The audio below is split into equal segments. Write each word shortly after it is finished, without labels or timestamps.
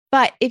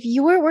But if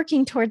you're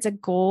working towards a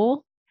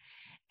goal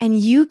and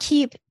you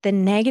keep the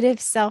negative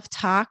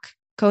self-talk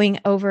going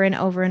over and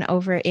over and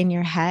over in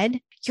your head,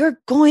 you're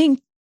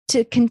going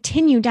to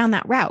continue down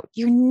that route.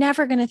 You're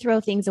never going to throw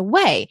things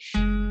away.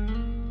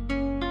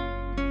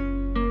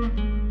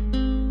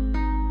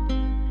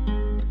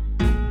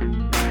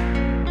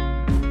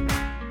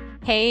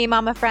 Hey,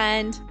 mama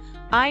friend.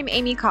 I'm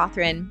Amy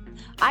Cawthron.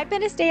 I've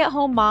been a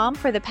stay-at-home mom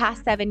for the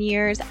past 7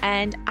 years,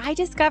 and I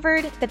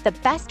discovered that the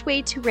best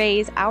way to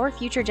raise our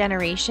future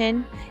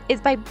generation is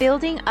by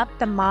building up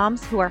the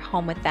moms who are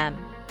home with them.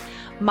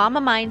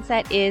 Mama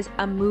Mindset is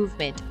a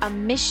movement, a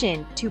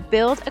mission to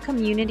build a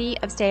community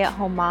of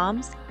stay-at-home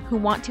moms who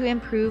want to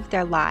improve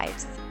their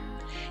lives.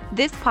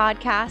 This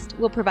podcast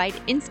will provide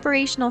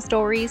inspirational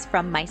stories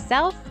from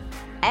myself,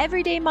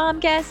 everyday mom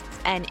guests,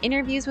 and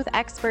interviews with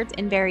experts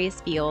in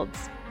various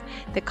fields.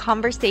 The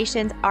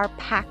conversations are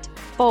packed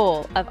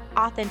full of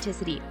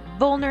authenticity,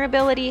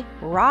 vulnerability,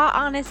 raw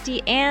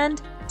honesty,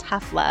 and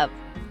tough love.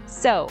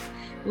 So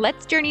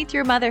let's journey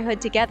through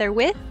motherhood together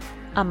with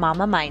a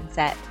Mama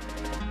Mindset.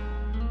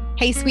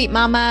 Hey, sweet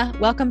mama.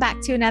 Welcome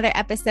back to another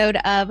episode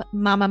of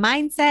Mama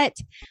Mindset.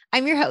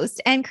 I'm your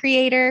host and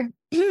creator.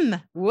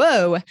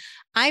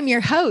 I'm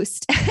your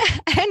host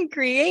and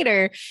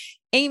creator,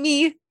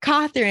 Amy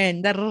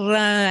Cawthron.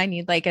 I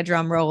need like a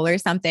drum roll or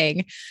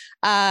something.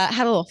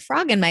 Had a little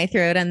frog in my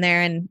throat in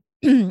there, and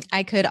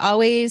I could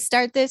always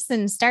start this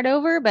and start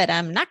over, but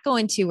I'm not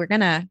going to. We're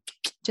going to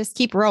just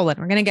keep rolling.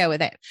 We're going to go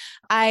with it.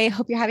 I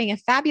hope you're having a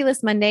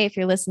fabulous Monday. If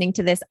you're listening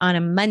to this on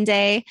a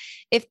Monday,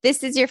 if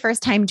this is your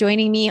first time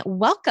joining me,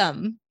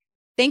 welcome.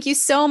 Thank you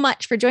so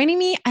much for joining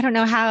me. I don't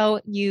know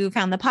how you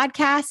found the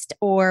podcast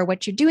or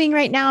what you're doing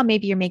right now.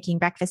 Maybe you're making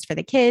breakfast for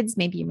the kids.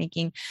 Maybe you're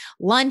making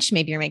lunch.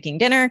 Maybe you're making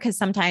dinner. Because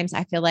sometimes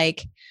I feel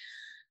like,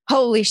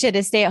 holy shit,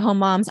 as stay-at-home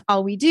moms,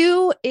 all we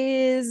do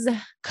is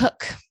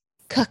cook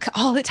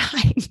all the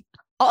time.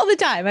 All the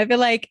time. I feel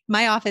like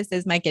my office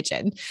is my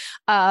kitchen.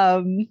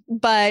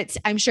 But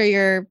I'm sure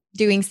you're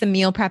doing some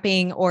meal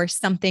prepping or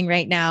something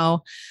right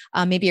now.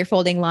 Maybe you're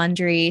folding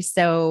laundry.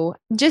 So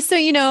just so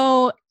you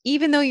know,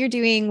 even though you're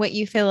doing what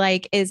you feel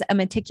like is a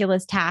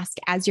meticulous task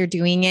as you're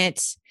doing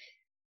it,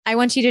 I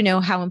want you to know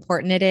how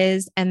important it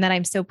is and that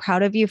I'm so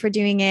proud of you for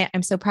doing it.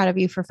 I'm so proud of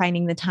you for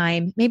finding the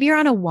time. Maybe you're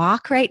on a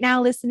walk right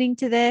now listening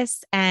to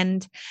this,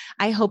 and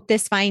I hope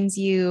this finds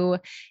you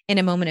in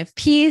a moment of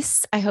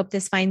peace. I hope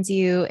this finds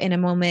you in a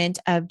moment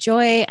of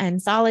joy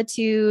and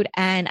solitude.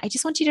 And I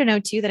just want you to know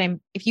too that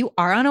if you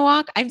are on a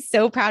walk, I'm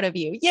so proud of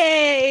you.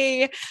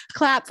 Yay!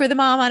 Clap for the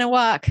mom on a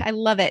walk. I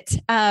love it.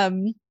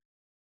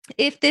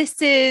 If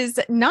this is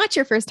not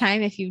your first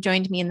time, if you've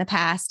joined me in the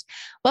past,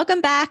 welcome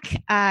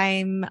back.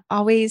 I'm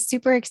always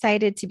super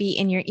excited to be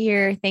in your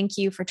ear. Thank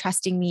you for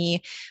trusting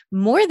me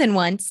more than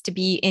once to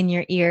be in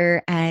your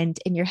ear and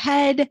in your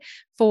head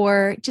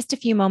for just a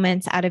few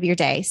moments out of your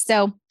day.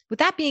 So with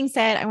that being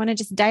said, I want to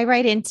just dive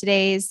right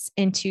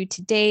into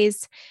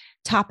today's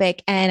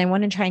topic. And I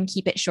want to try and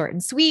keep it short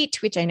and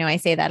sweet, which I know I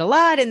say that a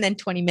lot. And then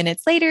 20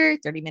 minutes later,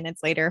 30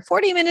 minutes later,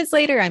 40 minutes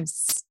later, I'm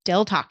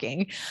still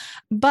talking.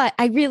 But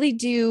I really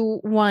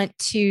do want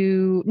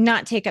to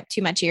not take up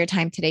too much of your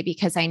time today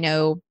because I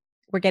know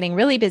we're getting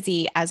really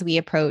busy as we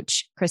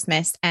approach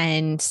Christmas.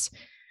 And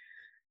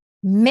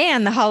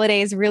man, the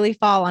holidays really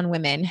fall on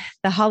women.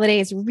 The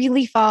holidays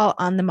really fall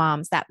on the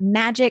moms. That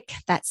magic,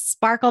 that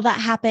sparkle that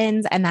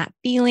happens, and that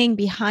feeling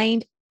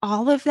behind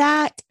all of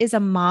that is a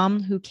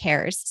mom who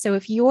cares. So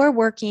if you're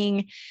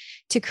working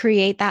to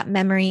create that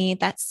memory,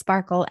 that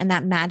sparkle, and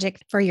that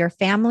magic for your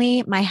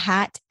family, my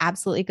hat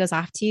absolutely goes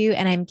off to you.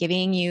 And I'm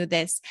giving you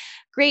this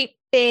great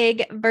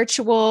big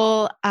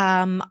virtual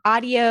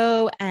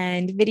audio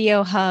and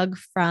video hug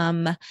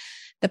from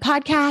the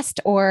podcast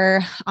or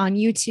on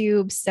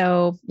YouTube.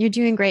 So you're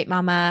doing great,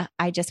 mama.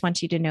 I just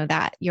want you to know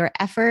that your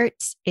effort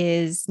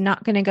is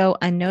not going to go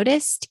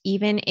unnoticed,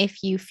 even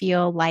if you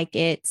feel like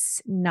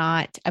it's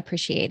not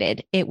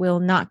appreciated. It will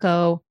not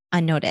go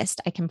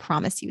unnoticed. I can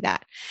promise you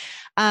that.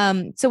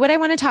 So what I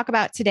want to talk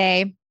about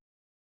today,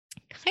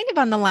 kind of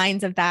on the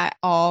lines of that,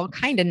 all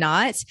kind of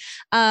not,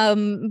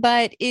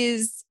 but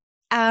is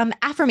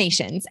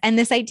affirmations. And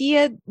this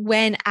idea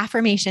when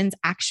affirmations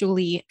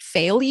actually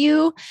fail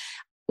you.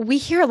 We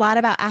hear a lot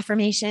about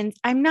affirmations.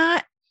 I'm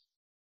not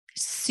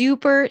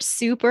super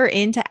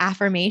into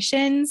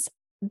affirmations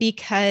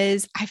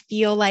because I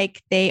feel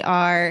like they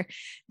are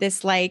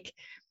this like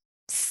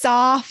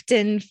soft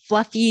and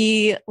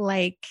fluffy,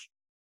 like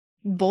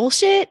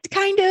bullshit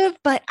kind of,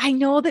 but I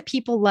know that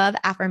people love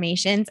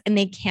affirmations and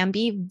they can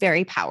be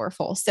very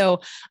powerful.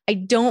 So I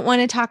don't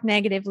want to talk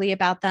negatively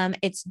about them.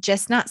 It's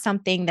just not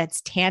something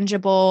that's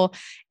tangible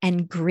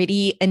and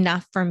gritty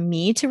enough for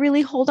me to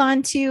really hold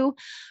on to.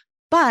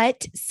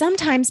 But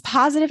sometimes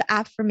positive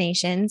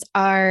affirmations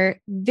are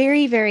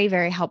very, very,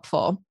 very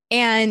helpful.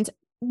 And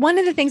one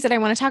of the things that I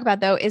want to talk about,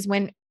 though, is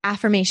when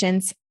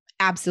affirmations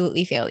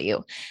absolutely fail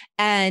you.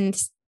 And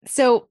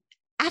so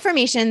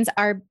affirmations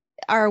are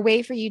a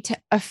way for you to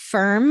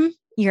affirm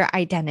your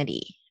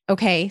identity.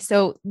 Okay.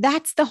 So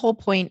that's the whole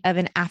point of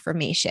an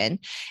affirmation.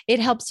 It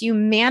helps you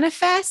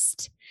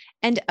manifest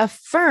and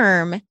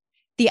affirm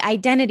the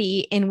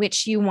identity in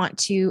which you want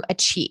to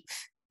achieve,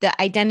 the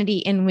identity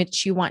in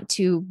which you want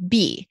to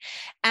be.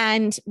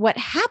 And what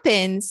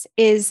happens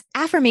is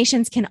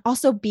affirmations can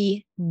also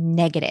be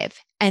negative,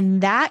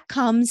 and that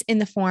comes in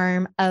the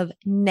form of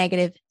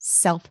negative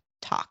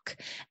self-talk.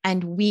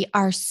 And we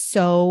are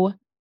so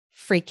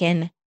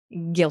freaking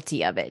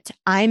guilty of it.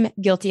 I'm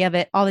guilty of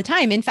it all the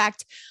time. In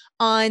fact,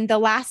 on the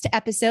last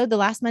episode, the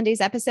last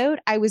Monday's episode,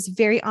 I was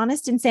very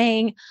honest in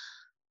saying,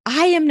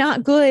 I am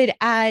not good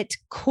at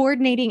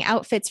coordinating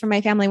outfits for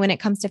my family when it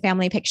comes to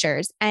family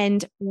pictures.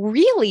 And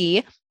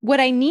really,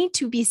 what I need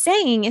to be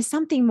saying is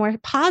something more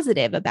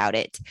positive about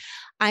it.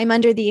 I'm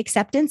under the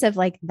acceptance of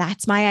like,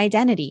 that's my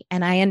identity.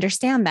 And I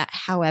understand that.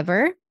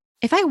 However,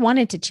 if I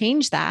wanted to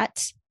change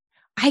that,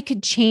 I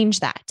could change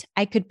that.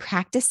 I could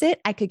practice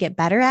it. I could get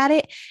better at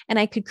it. And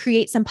I could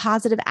create some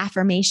positive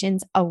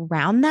affirmations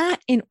around that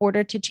in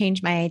order to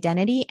change my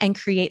identity and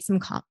create some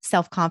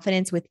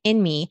self-confidence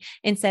within me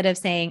instead of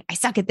saying, I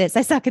suck at this.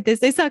 I suck at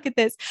this. I suck at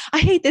this. I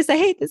hate this. I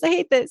hate this. I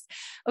hate this.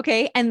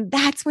 Okay. And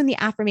that's when the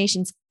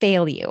affirmations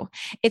fail you.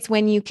 It's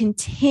when you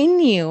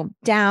continue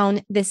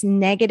down this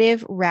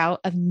negative route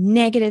of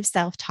negative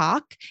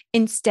self-talk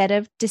instead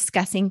of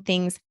discussing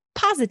things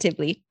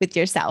positively with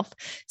yourself.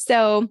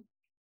 So,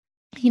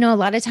 a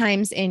lot of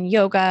times in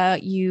yoga,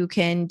 you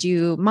can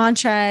do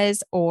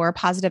mantras or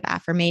positive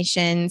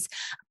affirmations.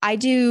 I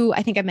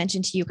think I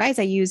mentioned to you guys,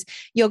 I use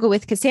Yoga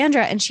with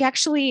Cassandra, and she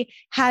actually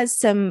has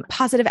some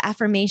positive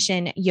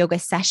affirmation yoga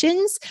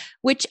sessions,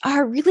 which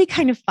are really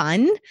kind of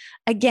fun.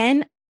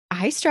 Again,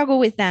 I struggle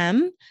with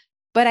them,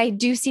 but I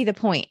do see the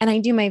point and I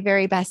do my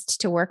very best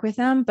to work with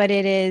them. But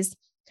it is,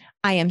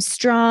 I am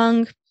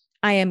strong.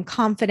 I am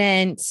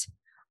confident.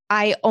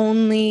 I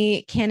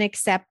only can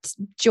accept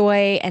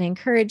joy and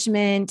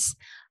encouragement.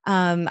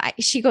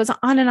 She goes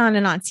on and on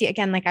and on. See,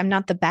 again, like I'm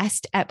not the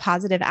best at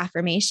positive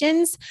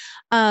affirmations.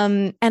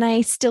 And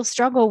I still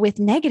struggle with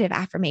negative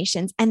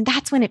affirmations. And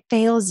that's when it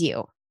fails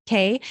you.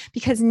 Okay.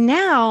 Because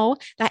now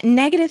that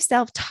negative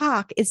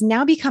self-talk is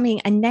now becoming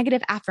a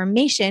negative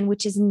affirmation,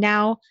 which is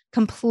now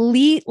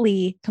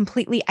completely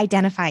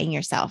identifying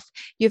yourself.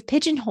 You've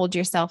pigeonholed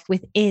yourself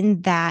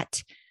within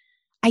that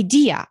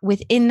idea,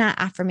 within that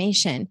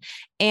affirmation,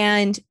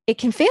 and it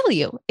can fail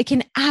you. It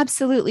can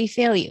absolutely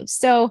fail you.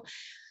 So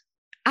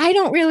I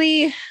don't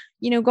really,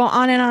 go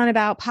on and on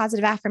about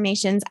positive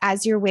affirmations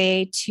as your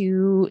way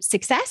to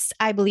success.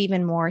 I believe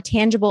in more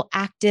tangible,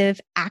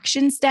 active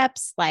action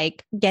steps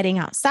like getting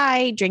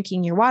outside,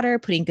 drinking your water,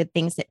 putting good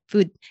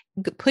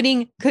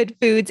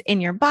foods in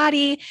your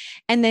body,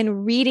 and then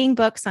reading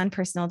books on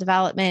personal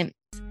development.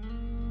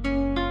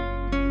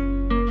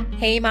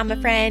 Hey, mama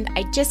friend,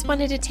 I just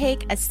wanted to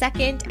take a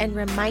second and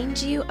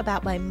remind you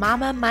about my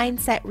Mama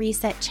Mindset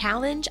Reset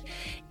Challenge.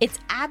 It's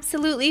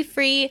absolutely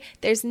free.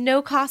 There's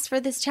no cost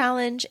for this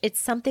challenge. It's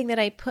something that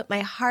I put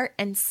my heart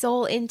and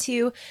soul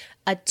into,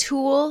 a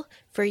tool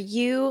for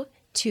you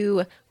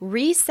to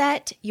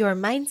reset your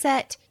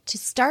mindset, to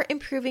start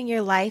improving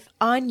your life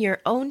on your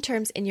own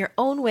terms, in your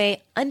own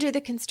way, under the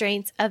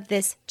constraints of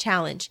this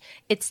challenge.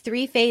 It's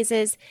 3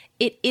 phases.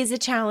 It is a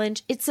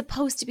challenge. It's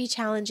supposed to be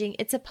challenging.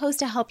 It's supposed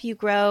to help you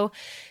grow.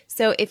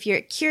 So if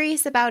you're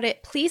curious about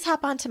it, please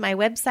hop onto my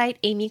website,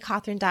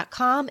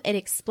 amycawthorn.com. It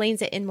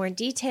explains it in more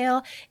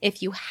detail.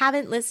 If you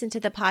haven't listened to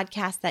the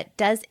podcast that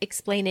does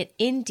explain it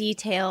in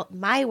detail,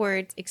 my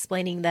words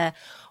explaining the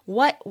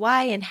what,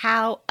 why, and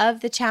how of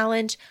the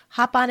challenge,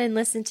 hop on and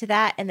listen to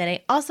that. And then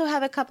I also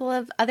have a couple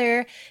of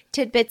other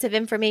tidbits of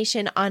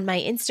information on my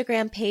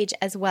Instagram page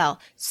as well.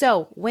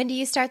 So when do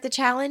you start the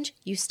challenge?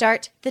 You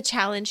start the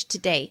challenge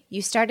today.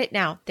 You start it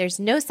now. There's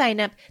no sign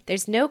up.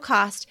 There's no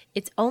cost.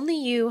 It's only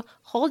you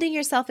holding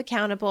yourself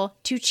accountable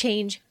to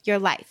change your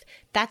life.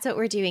 That's what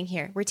we're doing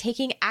here. We're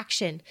taking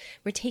action.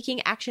 We're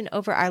taking action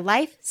over our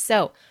life.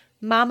 So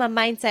Mama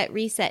Mindset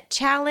Reset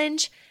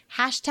Challenge,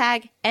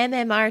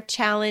 #MMR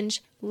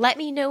Challenge. Let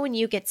me know when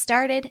you get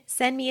started.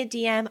 Send me a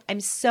DM.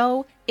 I'm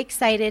so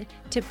excited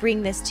to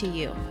bring this to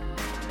you.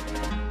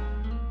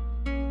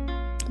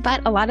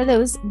 But a lot of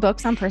those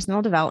books on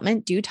personal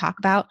development do talk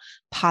about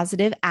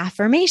positive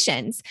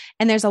affirmations.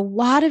 And there's a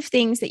lot of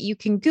things that you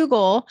can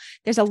Google.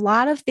 There's a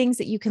lot of things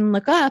that you can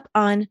look up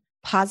on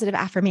positive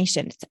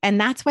affirmations. And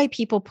that's why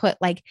people put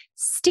like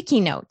sticky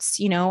notes,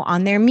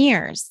 on their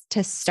mirrors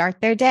to start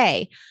their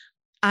day.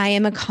 I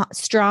am a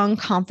strong,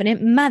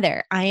 confident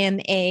mother. I am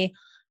a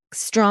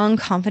strong,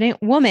 confident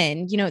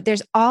woman.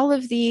 There's all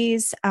of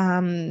these,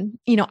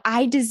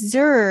 I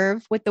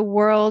deserve what the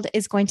world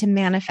is going to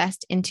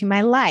manifest into my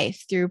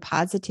life through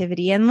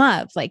positivity and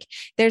love. Like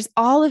there's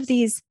all of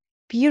these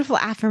beautiful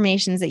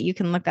affirmations that you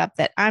can look up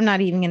that I'm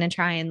not even going to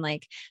try and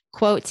like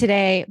quote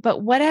today,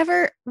 but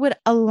whatever would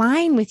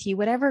align with you,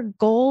 whatever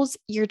goals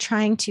you're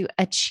trying to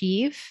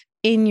achieve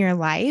in your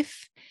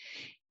life,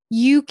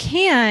 you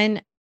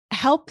can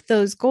help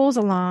those goals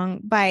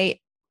along by,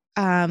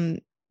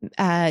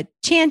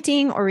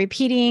 chanting or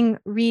repeating,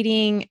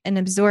 reading, and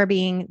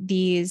absorbing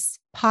these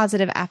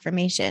positive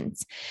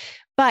affirmations.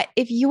 But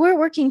if you are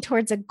working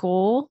towards a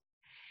goal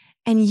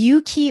and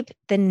you keep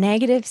the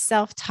negative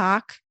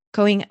self-talk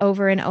going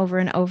over and over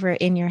and over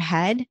in your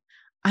head,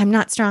 I'm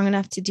not strong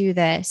enough to do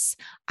this.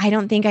 I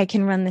don't think I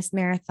can run this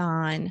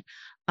marathon.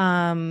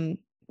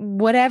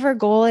 Whatever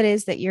goal it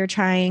is that you're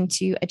trying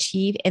to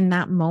achieve in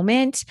that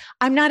moment.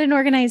 I'm not an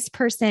organized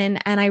person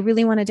and I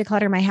really want to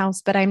declutter my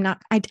house, but I'm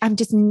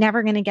just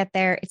never going to get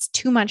there. It's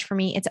too much for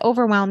me. It's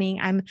overwhelming.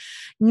 I'm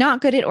not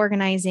good at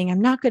organizing.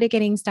 I'm not good at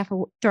getting stuff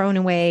thrown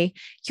away.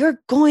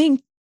 You're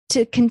going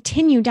to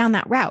continue down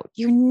that route.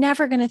 You're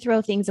never going to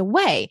throw things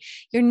away.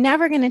 You're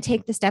never going to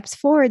take the steps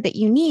forward that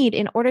you need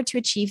in order to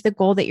achieve the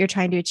goal that you're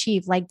trying to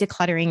achieve, like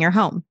decluttering your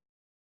home.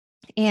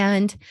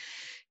 And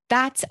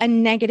that's a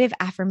negative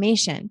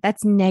affirmation.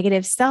 That's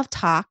negative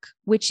self-talk,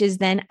 which is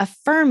then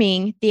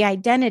affirming the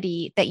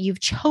identity that you've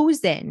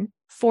chosen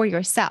for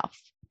yourself,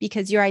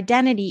 because your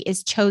identity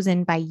is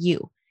chosen by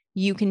you.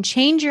 You can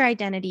change your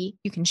identity,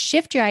 you can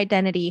shift your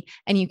identity,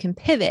 and you can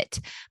pivot,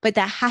 but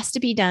that has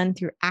to be done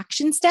through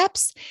action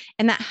steps.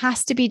 And that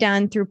has to be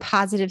done through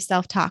positive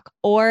self-talk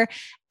or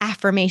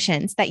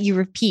affirmations that you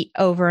repeat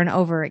over and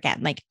over again.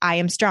 Like, I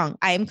am strong.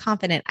 I am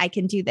confident. I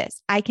can do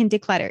this. I can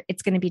declutter.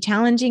 It's going to be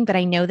challenging, but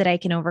I know that I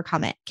can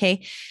overcome it.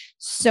 Okay.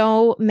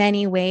 So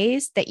many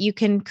ways that you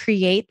can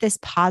create this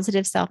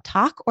positive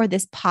self-talk or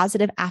this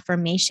positive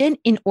affirmation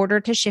in order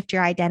to shift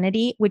your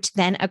identity, which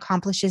then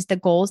accomplishes the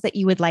goals that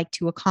you would like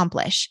to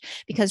accomplish.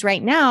 Because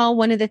right now,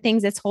 one of the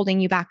things that's holding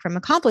you back from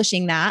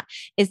accomplishing that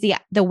is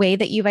the way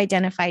that you've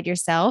identified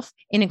yourself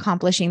in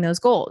accomplishing those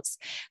goals.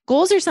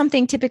 Goals are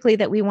something typically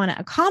that we want to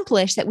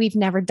accomplish that we've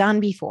never done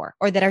before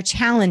or that are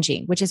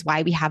challenging, which is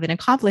why we haven't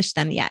accomplished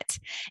them yet.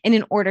 And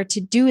in order to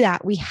do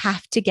that, we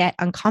have to get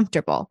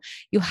uncomfortable.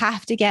 You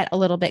have to get a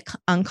little bit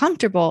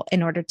uncomfortable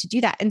in order to do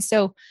that. And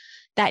so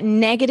that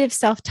negative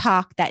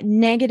self-talk, that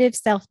negative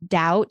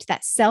self-doubt,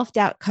 that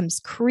self-doubt comes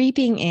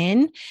creeping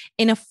in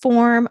a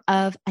form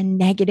of a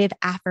negative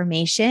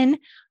affirmation.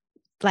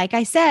 Like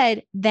I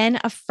said, then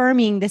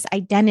affirming this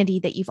identity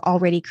that you've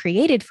already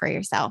created for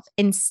yourself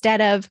instead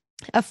of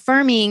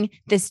affirming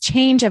this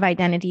change of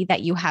identity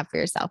that you have for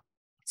yourself.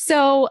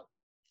 So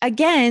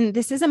again,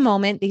 this is a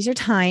moment, these are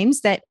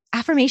times that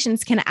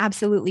affirmations can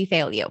absolutely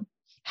fail you.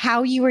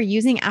 How you are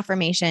using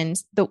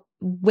affirmations, the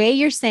way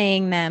you're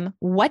saying them,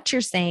 what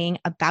you're saying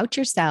about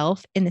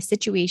yourself in the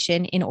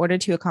situation in order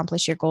to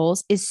accomplish your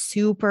goals is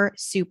super,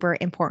 super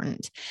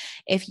important.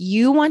 If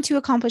you want to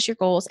accomplish your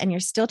goals and you're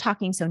still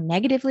talking so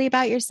negatively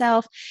about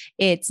yourself,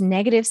 it's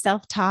negative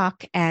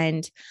self-talk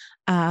and,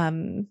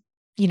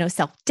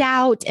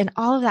 self-doubt and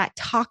all of that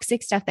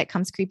toxic stuff that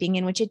comes creeping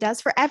in, which it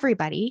does for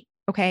everybody.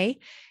 Okay.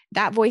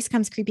 That voice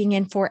comes creeping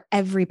in for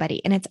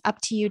everybody. And it's up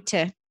to you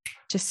to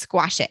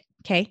squash it.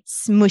 Okay.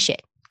 Smush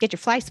it. Get your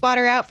fly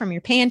swatter out from your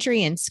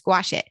pantry and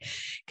squash it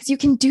because you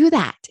can do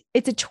that.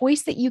 It's a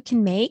choice that you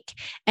can make,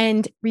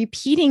 and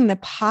repeating the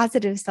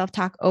positive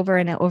self-talk over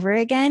and over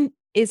again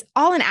is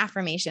all an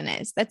affirmation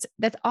is. That's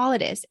all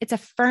it is. It's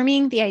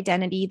affirming the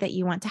identity that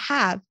you want to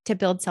have to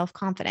build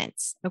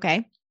self-confidence.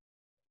 Okay.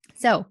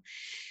 So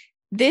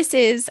this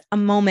is a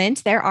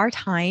moment. There are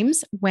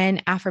times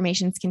when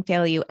affirmations can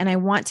fail you, and I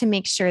want to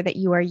make sure that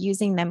you are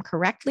using them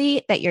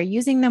correctly, that you're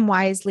using them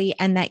wisely,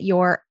 and that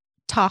your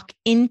talk,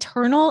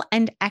 internal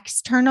and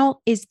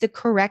external, is the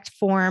correct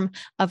form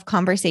of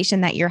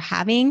conversation that you're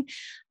having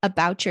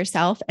about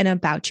yourself and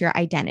about your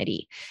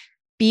identity.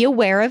 Be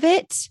aware of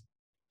it.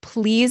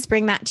 Please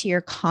bring that to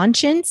your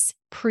conscience.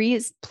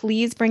 Please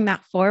bring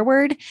that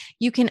forward.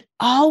 You can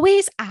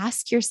always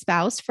ask your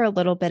spouse for a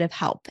little bit of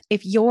help.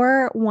 If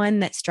you're one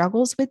that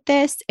struggles with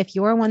this, if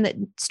you're one that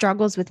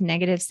struggles with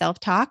negative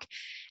self-talk,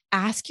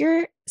 ask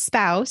your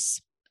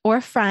spouse or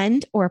a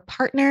friend or a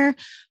partner,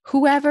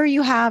 whoever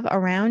you have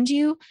around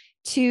you,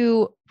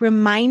 to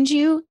remind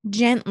you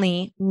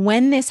gently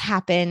when this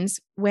happens,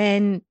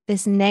 when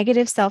this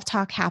negative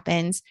self-talk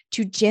happens,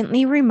 to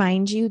gently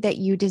remind you that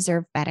you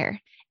deserve better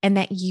and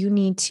that you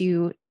need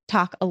to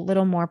talk a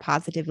little more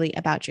positively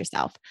about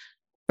yourself.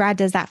 Brad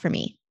does that for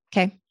me.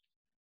 Okay.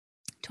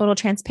 Total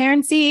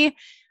transparency.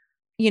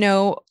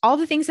 All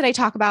the things that I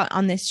talk about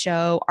on this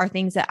show are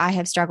things that I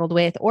have struggled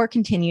with or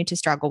continue to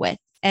struggle with.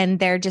 And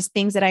they're just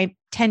things that I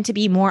tend to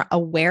be more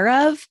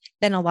aware of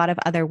than a lot of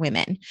other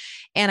women.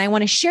 And I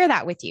want to share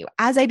that with you.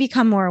 As I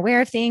become more aware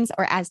of things,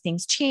 or as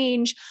things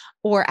change,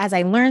 or as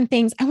I learn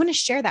things, I want to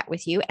share that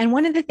with you. And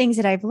one of the things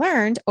that I've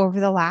learned over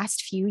the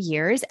last few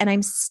years, and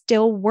I'm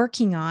still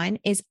working on,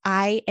 is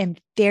I am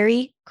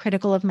very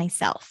critical of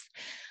myself.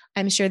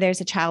 I'm sure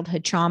there's a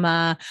childhood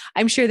trauma.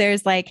 I'm sure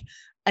there's like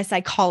a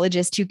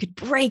psychologist who could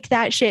break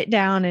that shit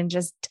down and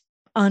just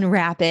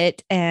unwrap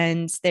it.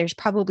 And there's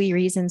probably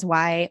reasons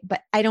why,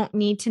 but I don't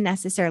need to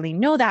necessarily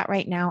know that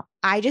right now.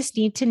 I just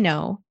need to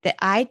know that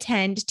I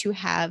tend to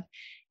have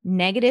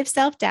negative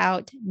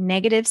self-doubt,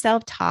 negative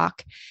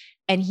self-talk.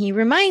 And he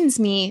reminds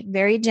me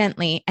very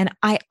gently. And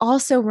I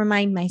also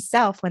remind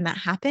myself when that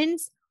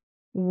happens,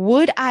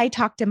 Would I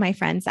talk to my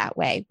friends that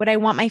way? Would I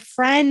want my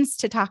friends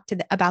to talk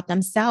about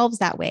themselves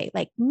that way?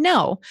 Like,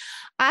 no,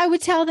 I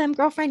would tell them,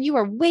 girlfriend, you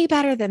are way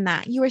better than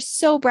that. You are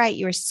so bright.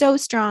 You are so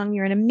strong.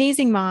 You're an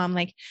amazing mom.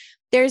 Like,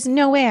 there's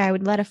no way I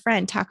would let a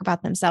friend talk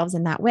about themselves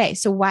in that way.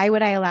 So why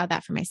would I allow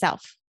that for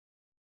myself?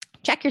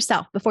 Check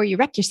yourself before you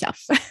wreck yourself.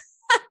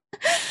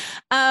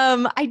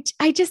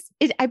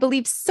 I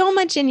believe so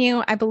much in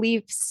you. I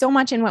believe so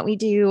much in what we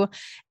do,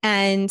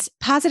 and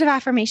positive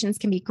affirmations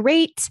can be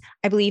great.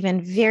 I believe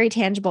in very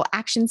tangible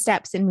action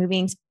steps and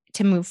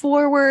move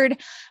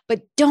forward,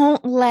 but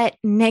don't let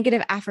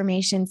negative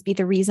affirmations be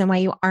the reason why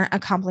you aren't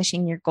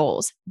accomplishing your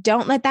goals.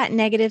 Don't let that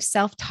negative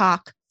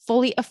self-talk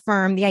fully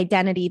affirm the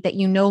identity that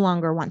you no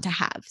longer want to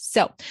have.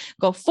 So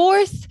go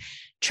forth,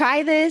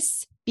 try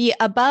this, be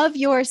above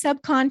your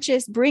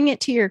subconscious, bring it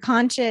to your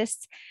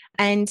conscious,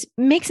 and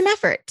make some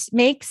effort,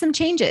 make some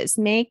changes,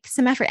 make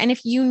some effort. And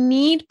if you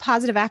need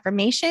positive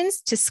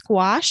affirmations to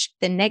squash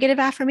the negative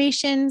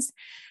affirmations,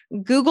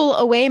 Google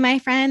away, my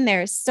friend.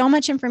 There's so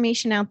much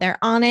information out there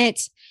on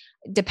it.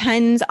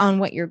 Depends on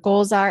what your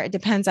goals are. It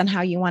depends on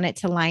how you want it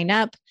to line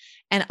up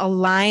and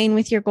align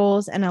with your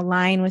goals and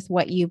align with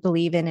what you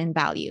believe in and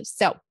value.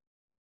 So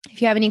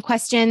if you have any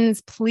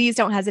questions, please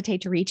don't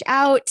hesitate to reach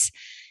out.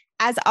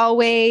 As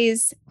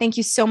always, thank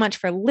you so much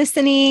for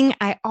listening.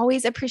 I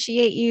always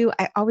appreciate you.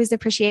 I always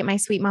appreciate my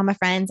sweet mama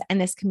friends and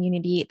this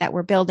community that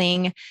we're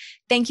building.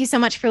 Thank you so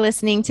much for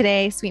listening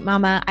today, sweet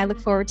mama. I look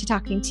forward to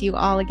talking to you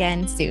all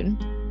again soon.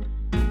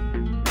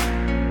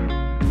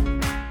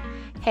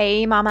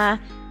 Hey, mama.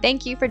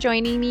 Thank you for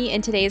joining me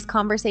in today's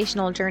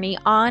conversational journey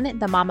on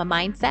the mama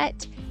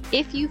mindset.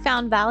 If you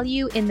found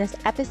value in this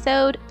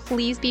episode,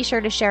 please be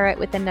sure to share it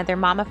with another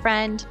mama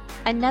friend.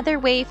 Another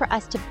way for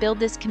us to build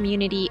this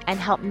community and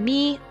help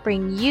me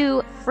bring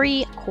you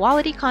free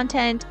quality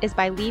content is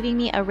by leaving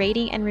me a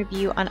rating and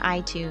review on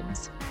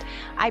iTunes.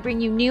 I bring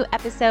you new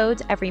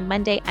episodes every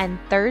Monday and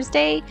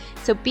Thursday,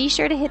 so be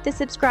sure to hit the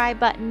subscribe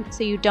button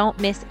so you don't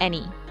miss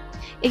any.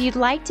 If you'd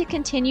like to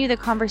continue the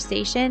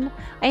conversation,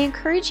 I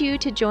encourage you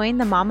to join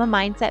the Mama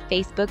Mindset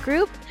Facebook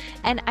group,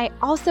 and I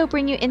also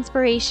bring you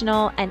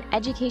inspirational and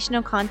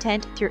educational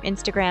content through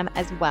Instagram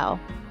as well.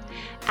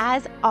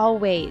 As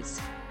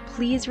always,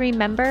 please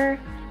remember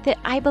that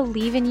I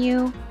believe in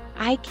you,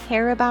 I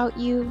care about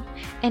you,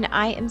 and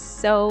I am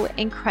so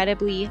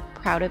incredibly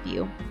proud of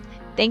you.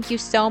 Thank you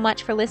so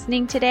much for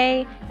listening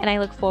today, and I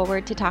look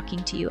forward to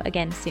talking to you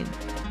again soon.